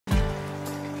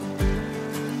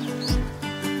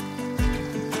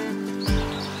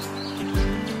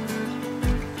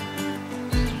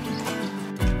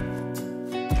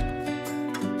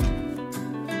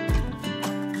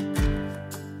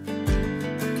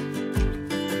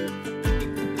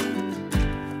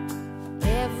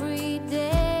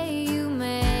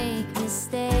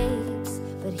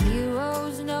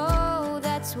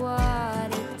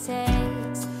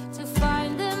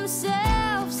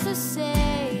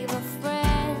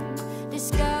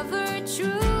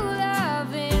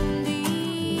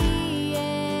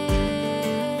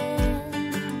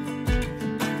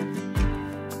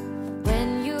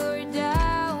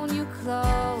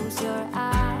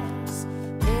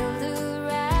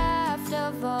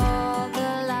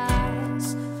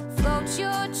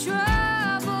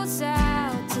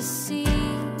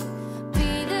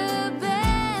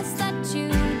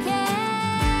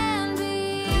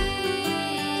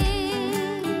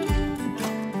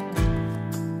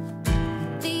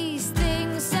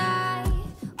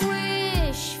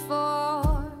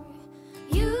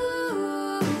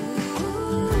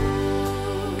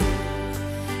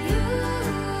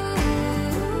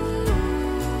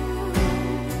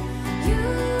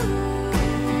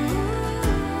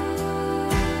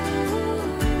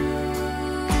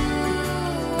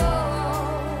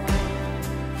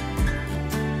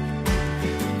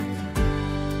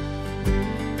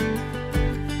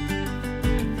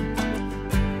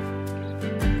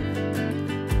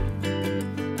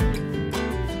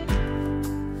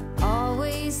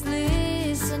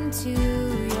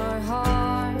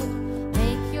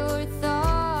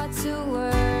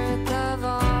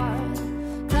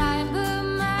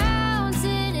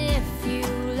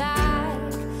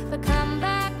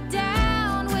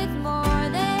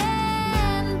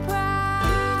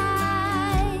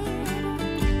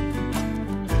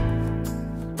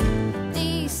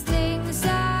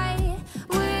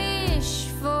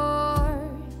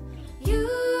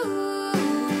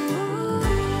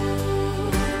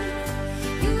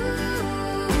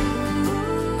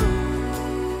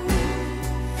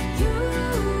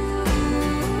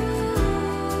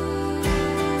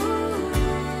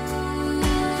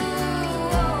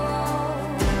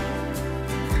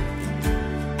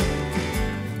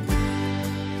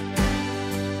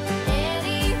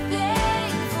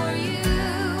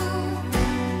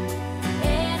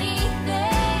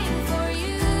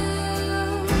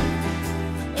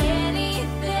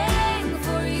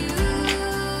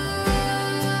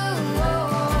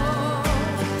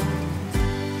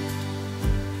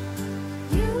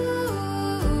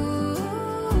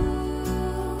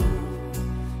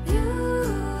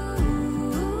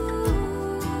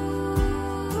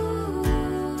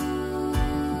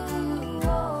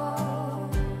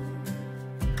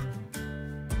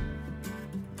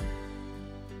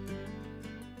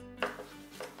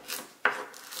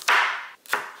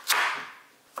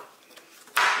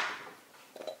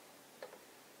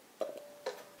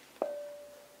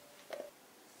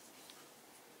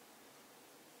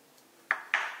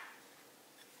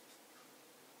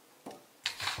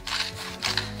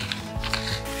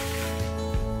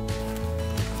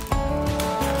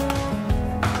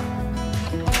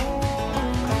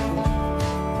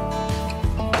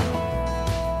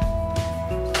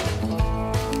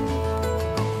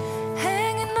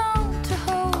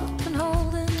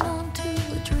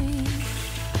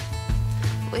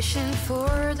wishing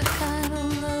for the kind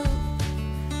of love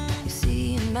you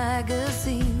see in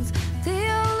magazines. The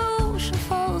illusion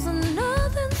falls and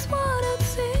nothing's what it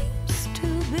seems to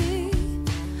be.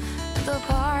 The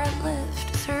part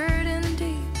left is hurting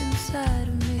deep inside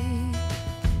of me.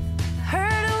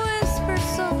 Heard a whisper,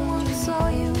 someone saw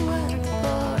you at the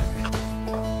bar.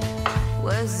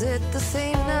 Was it the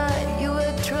same night you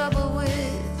had trouble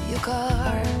with your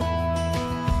car?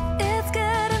 It's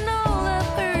getting old, I've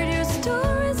heard your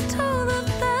stories told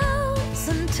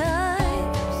 1,000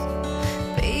 times.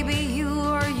 Baby, you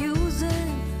are using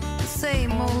the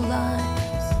same old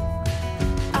lines.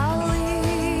 I'll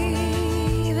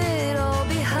leave it all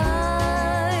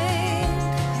behind.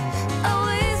 I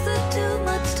wasted too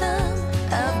much time,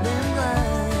 I've been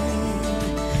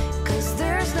blind. 'Cause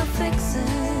there's no fixing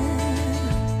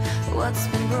what's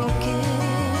been broken.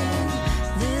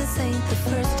 This ain't the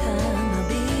first time I'll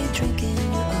be drinking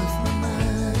you off my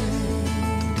mind.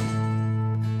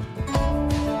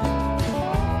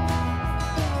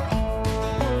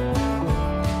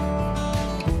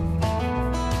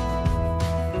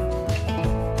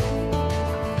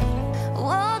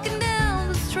 Walking down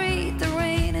the street, the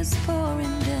rain is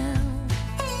pouring down.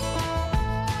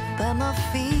 But my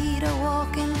feet are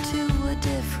walking to a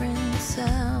different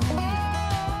sound.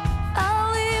 I'll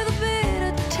leave the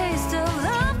bitter taste of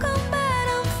love, come back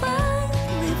and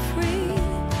finally free.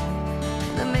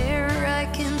 The mirror I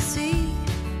can see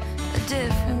a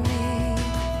different me.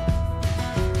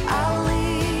 I'll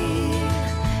leave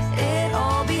it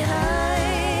all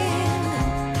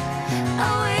behind. I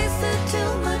wasted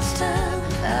too much time,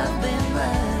 I've been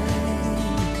blind.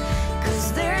 'Cause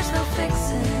there's no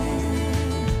fixing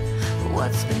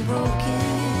what's been broken.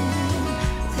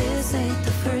 This ain't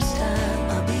the first time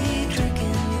I'll be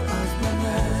drinking you off my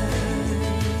mind.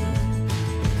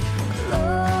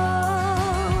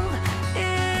 Love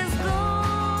is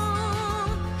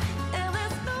gone, and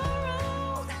there's no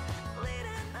road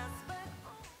leading us back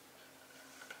home.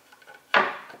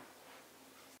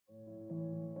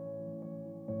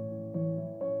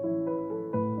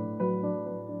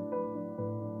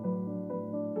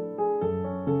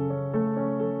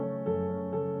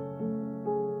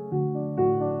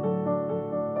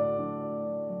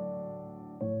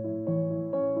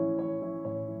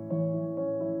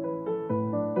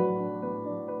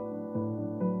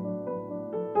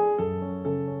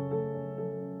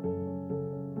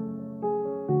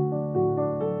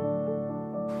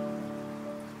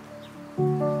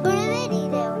 ブルーベリ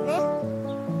ーだよね。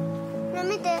ね、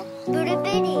見て、ブルーベ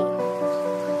リー。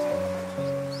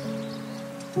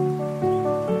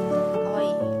かわい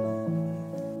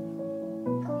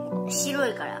い。白い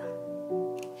から。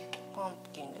パンプ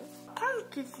キンで。パン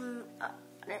キス、あ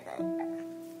れだよ。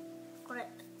これ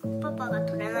パパが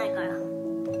取れないから。